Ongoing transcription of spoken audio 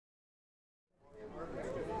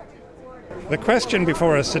The question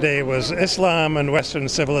before us today was Islam and Western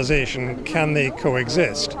civilization, can they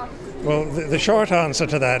coexist? Well, the short answer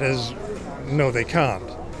to that is no, they can't.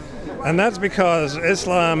 And that's because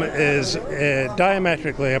Islam is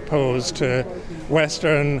diametrically opposed to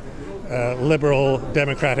Western liberal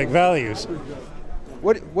democratic values.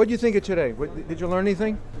 What do you think of today? Did you learn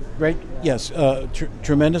anything? Great, yes.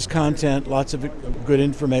 Tremendous content, lots of good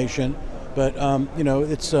information, but you know,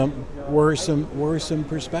 it's worrisome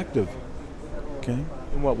perspective. Okay.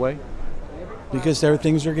 In what way? Because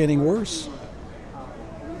things are getting worse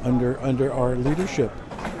under our leadership.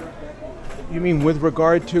 You mean with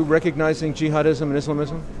regard to recognizing jihadism and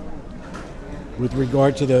Islamism? With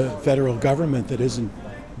regard to the federal government that isn't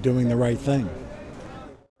doing the right thing.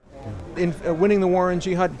 In winning the war on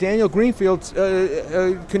jihad, Daniel Greenfield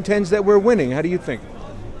contends that we're winning. How do you think?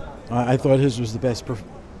 I thought his was the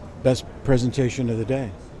best presentation of the day.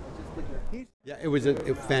 Yeah, it was a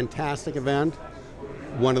fantastic event,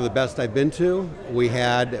 one of the best I've been to. We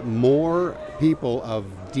had more people of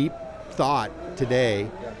deep thought today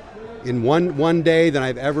in one day than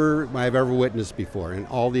I've ever witnessed before in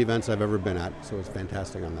all the events I've ever been at. So it's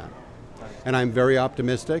fantastic on that. And I'm very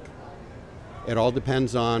optimistic. It all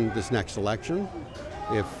depends on this next election.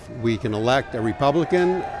 If we can elect a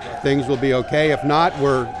Republican, things will be okay. If not,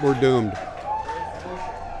 we're doomed.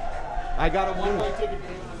 I got a one-way ticket.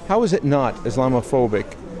 How is it not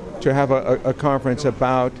Islamophobic to have a conference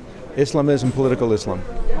about Islamism, political Islam?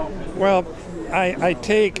 Well, I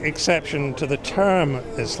take exception to the term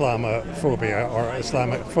Islamophobia or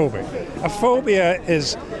Islamophobic. A phobia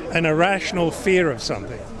is an irrational fear of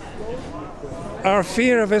something. Our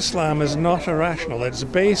fear of Islam is not irrational. It's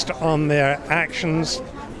based on their actions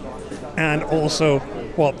and also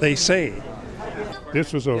what they say.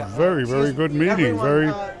 This was a very, very good meeting.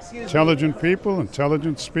 Very intelligent people,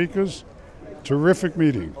 intelligent speakers. Terrific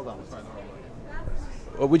meeting.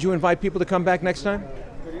 Would you invite people to come back next time?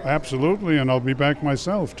 Absolutely, and I'll be back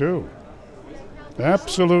myself too.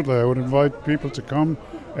 Absolutely, I would invite people to come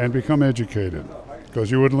and become educated,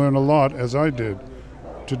 because you would learn a lot, as I did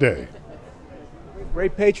today.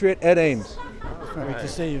 Great patriot, Ed Ames. Great to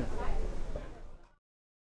see you.